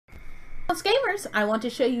As gamers, I want to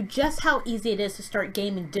show you just how easy it is to start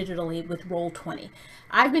gaming digitally with Roll20.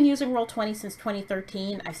 I've been using Roll20 since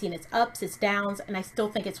 2013. I've seen its ups, its downs, and I still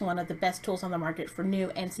think it's one of the best tools on the market for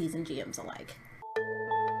new and seasoned GMs alike.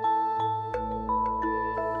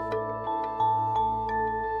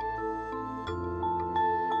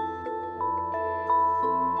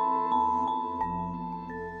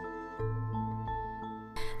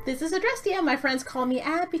 This is Adrestia. My friends call me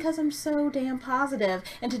Ad because I'm so damn positive.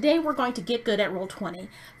 And today we're going to get good at Roll20.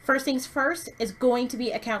 First things first is going to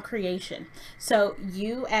be account creation. So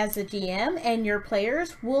you as a GM and your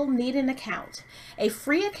players will need an account. A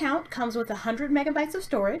free account comes with 100 megabytes of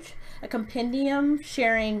storage, a compendium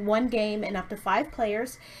sharing one game and up to 5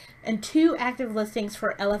 players, and 2 active listings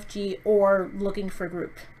for LFG or looking for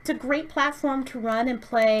group. It's a great platform to run and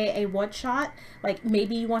play a one-shot, like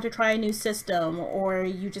maybe you want to try a new system or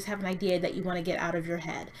you just have an idea that you want to get out of your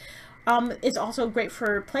head. It's also great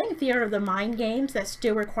for playing theater of the mind games that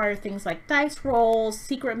still require things like dice rolls,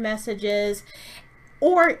 secret messages,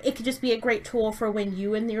 or it could just be a great tool for when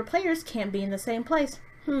you and your players can't be in the same place.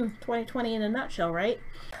 2020 in a nutshell, right?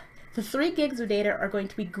 The 3 gigs of data are going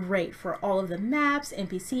to be great for all of the maps,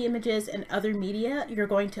 NPC images, and other media you're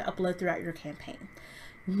going to upload throughout your campaign.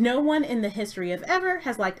 No one in the history of ever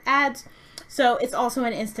has liked ads, so it's also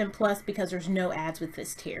an instant plus because there's no ads with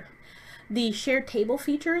this tier. The shared table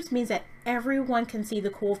features means that everyone can see the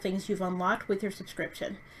cool things you've unlocked with your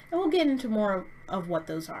subscription, and we'll get into more of what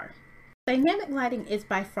those are. Dynamic lighting is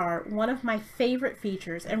by far one of my favorite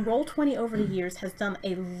features, and Roll20 over the years has done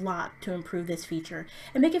a lot to improve this feature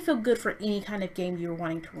and make it feel good for any kind of game you're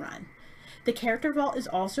wanting to run. The character vault is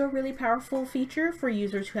also a really powerful feature for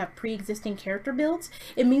users who have pre-existing character builds.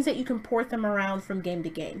 It means that you can port them around from game to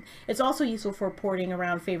game. It's also useful for porting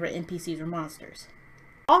around favorite NPCs or monsters.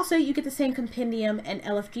 Also, you get the same compendium and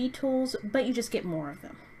LFG tools, but you just get more of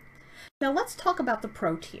them. Now let's talk about the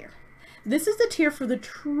pro tier. This is the tier for the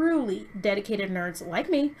truly dedicated nerds like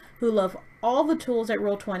me who love all the tools that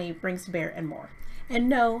Roll20 brings to bear and more. And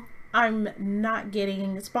no, I'm not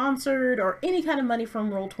getting sponsored or any kind of money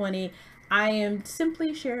from Roll20. I am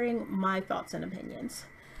simply sharing my thoughts and opinions.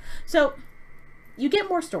 So you get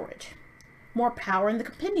more storage, more power in the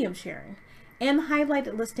compendium sharing, and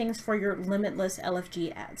highlighted listings for your limitless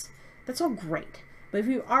LFG ads. That's all great, but if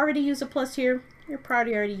you already use a plus tier, you're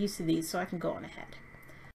probably already used to these, so I can go on ahead.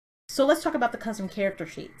 So let's talk about the custom character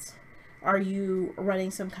sheets. Are you running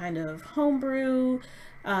some kind of homebrew?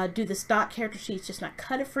 Do the stock character sheets just not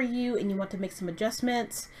cut it for you and you want to make some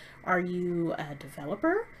adjustments? Are you a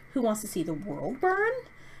developer who wants to see the world burn?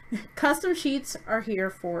 Custom sheets are here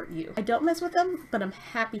for you. I don't mess with them, but I'm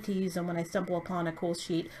happy to use them when I stumble upon a cool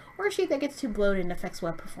sheet or a sheet that gets too bloated and affects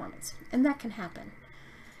web performance, and that can happen.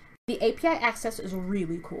 The API access is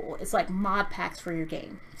really cool. It's like mod packs for your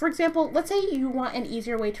game. For example, let's say you want an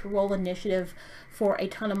easier way to roll initiative for a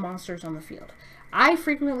ton of monsters on the field. I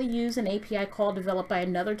frequently use an API call developed by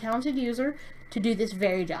another talented user to do this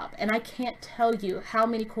very job, and I can't tell you how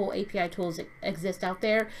many cool API tools exist out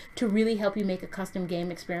there to really help you make a custom game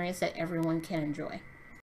experience that everyone can enjoy.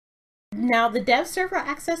 Now, the dev server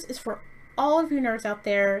access is for all of you nerds out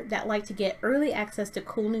there that like to get early access to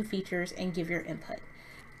cool new features and give your input.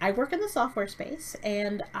 I work in the software space,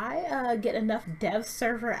 and I get enough dev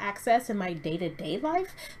server access in my day-to-day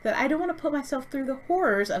life that I don't want to put myself through the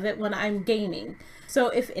horrors of it when I'm gaming. So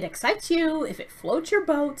if it excites you, if it floats your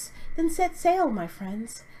boats, then set sail, my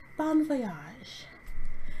friends. Bon voyage.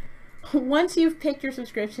 Once you've picked your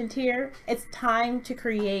subscription tier, it's time to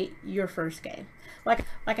create your first game. Like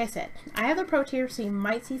I said, I have the pro tier, so you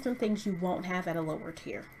might see some things you won't have at a lower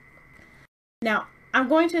tier. Now, I'm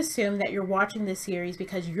going to assume that you're watching this series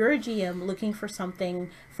because you're a GM looking for something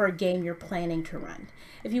for a game you're planning to run.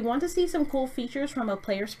 If you want to see some cool features from a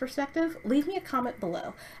player's perspective, leave me a comment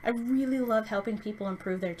below. I really love helping people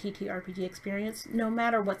improve their TTRPG experience, no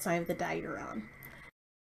matter what side of the die you're on.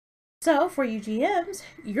 So for you GMs,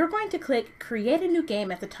 you're going to click Create a New Game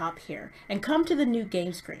at the top here and come to the New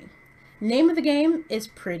Game screen. Name of the game is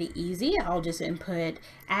pretty easy. I'll just input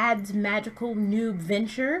Ad's Magical Noob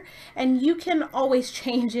Venture, and you can always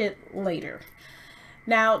change it later.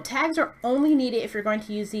 Now, tags are only needed if you're going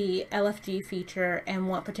to use the LFG feature and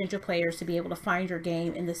want potential players to be able to find your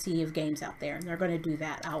game in the sea of games out there, and they're going to do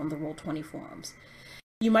that out in the Roll20 forums.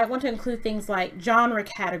 You might want to include things like genre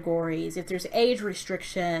categories, if there's age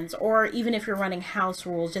restrictions, or even if you're running house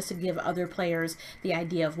rules, just to give other players the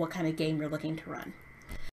idea of what kind of game you're looking to run.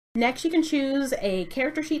 Next, you can choose a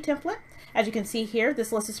character sheet template. As you can see here,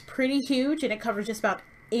 this list is pretty huge and it covers just about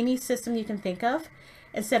any system you can think of.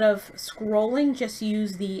 Instead of scrolling, just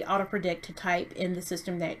use the auto-predict to type in the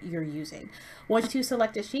system that you're using. Once you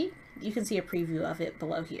select a sheet, you can see a preview of it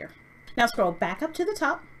below here. Now scroll back up to the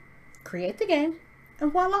top, create the game,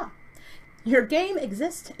 and voila! Your game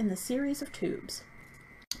exists in the series of tubes.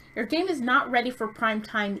 Your game is not ready for prime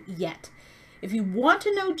time yet. If you want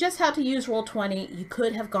to know just how to use Roll20, you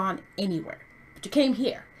could have gone anywhere, but you came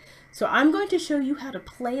here. So I'm going to show you how to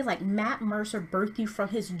play like Matt Mercer birthed you from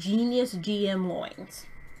his genius GM loins.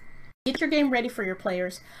 Get your game ready for your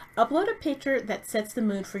players. Upload a picture that sets the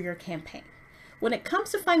mood for your campaign. When it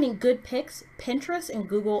comes to finding good picks, Pinterest and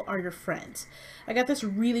Google are your friends. I got this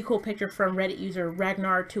really cool picture from Reddit user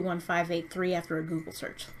Ragnar21583 after a Google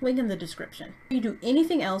search. Link in the description. If you do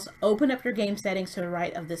anything else, open up your game settings to the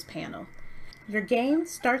right of this panel. Your game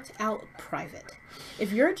starts out private.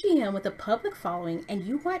 If you're a GM with a public following and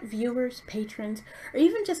you want viewers, patrons, or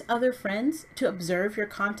even just other friends to observe your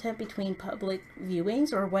content between public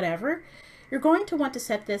viewings or whatever, you're going to want to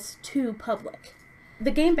set this to public.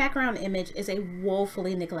 The game background image is a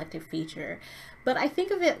woefully neglected feature, but I think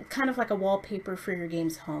of it kind of like a wallpaper for your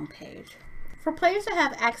game's homepage. For players that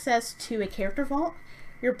have access to a character vault,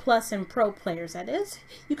 your Plus and Pro players that is,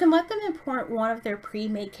 you can let them import one of their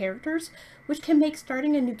pre-made characters, which can make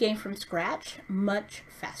starting a new game from scratch much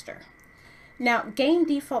faster. Now, game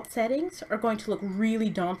default settings are going to look really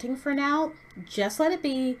daunting for now. Just let it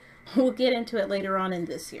be. We'll get into it later on in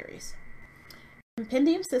this series.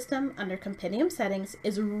 Compendium system under compendium settings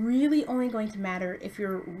is really only going to matter if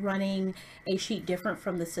you're running a sheet different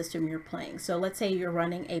from the system you're playing. So let's say you're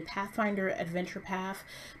running a Pathfinder adventure path,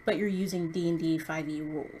 but you're using D&D 5e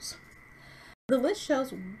rules. The list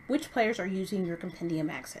shows which players are using your compendium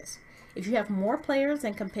access. If you have more players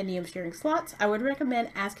than compendium sharing slots, I would recommend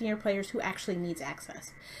asking your players who actually needs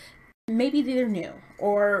access. Maybe they're new,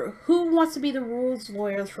 or who wants to be the rules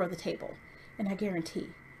lawyers for the table. And I guarantee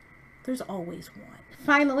there's always one.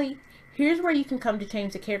 Finally, here's where you can come to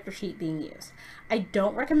change the character sheet being used. I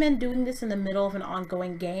don't recommend doing this in the middle of an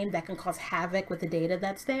ongoing game that can cause havoc with the data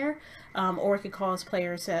that's there, or it could cause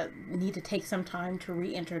players to need to take some time to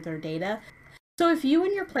re-enter their data. So if you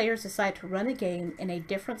and your players decide to run a game in a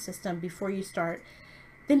different system before you start,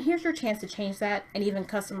 then here's your chance to change that and even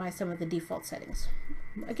customize some of the default settings.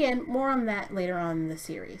 Again, more on that later on in the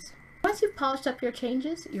series. Once you've polished up your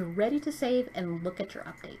changes, you're ready to save and look at your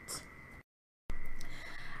updates.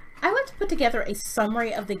 I like to put together a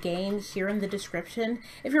summary of the game here in the description.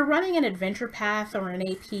 If you're running an adventure path or an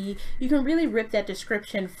AP, you can really rip that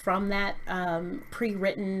description from that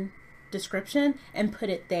pre-written description and put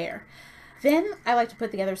it there. Then I like to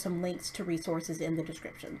put together some links to resources in the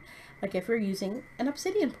description, like if you're using an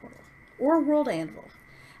Obsidian portal or a World Anvil,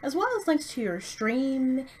 as well as links to your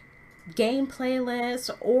stream, game playlist,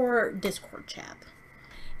 or Discord chat.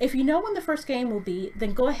 If you know when the first game will be,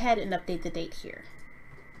 then go ahead and update the date here.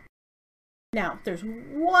 Now, there's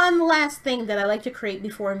one last thing that I like to create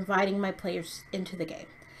before inviting my players into the game.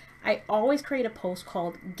 I always create a post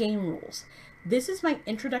called Game Rules. This is my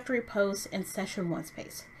introductory post in Session 1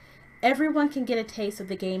 space. Everyone can get a taste of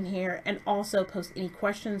the game here and also post any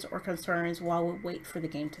questions or concerns while we wait for the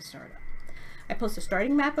game to start up. I post a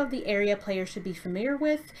starting map of the area players should be familiar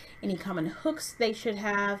with, any common hooks they should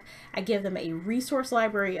have. I give them a resource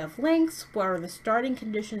library of links, what are the starting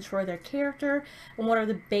conditions for their character, and what are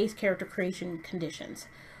the base character creation conditions.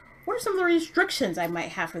 What are some of the restrictions I might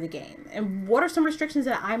have for the game, and what are some restrictions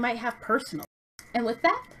that I might have personally. And with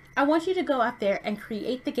that, I want you to go out there and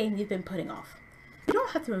create the game you've been putting off. You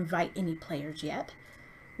don't have to invite any players yet.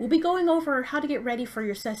 We'll be going over how to get ready for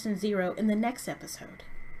your Session 0 in the next episode.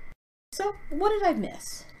 So, what did I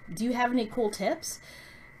miss? Do you have any cool tips?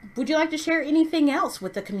 Would you like to share anything else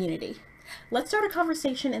with the community? Let's start a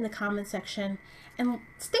conversation in the comment section and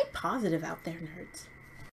stay positive out there, nerds.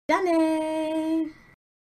 Done!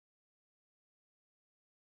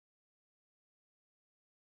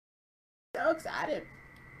 So excited.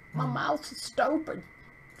 My mouth is stupid.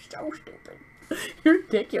 So stupid. You're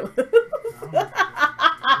ridiculous.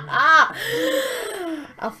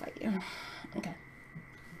 I'll fight you. Okay.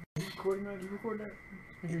 You recording that? You record that?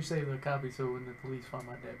 Make sure you save the copy so when the police find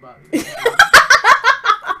my dead body.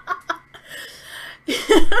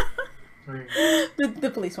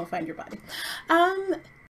 The police won't find your body.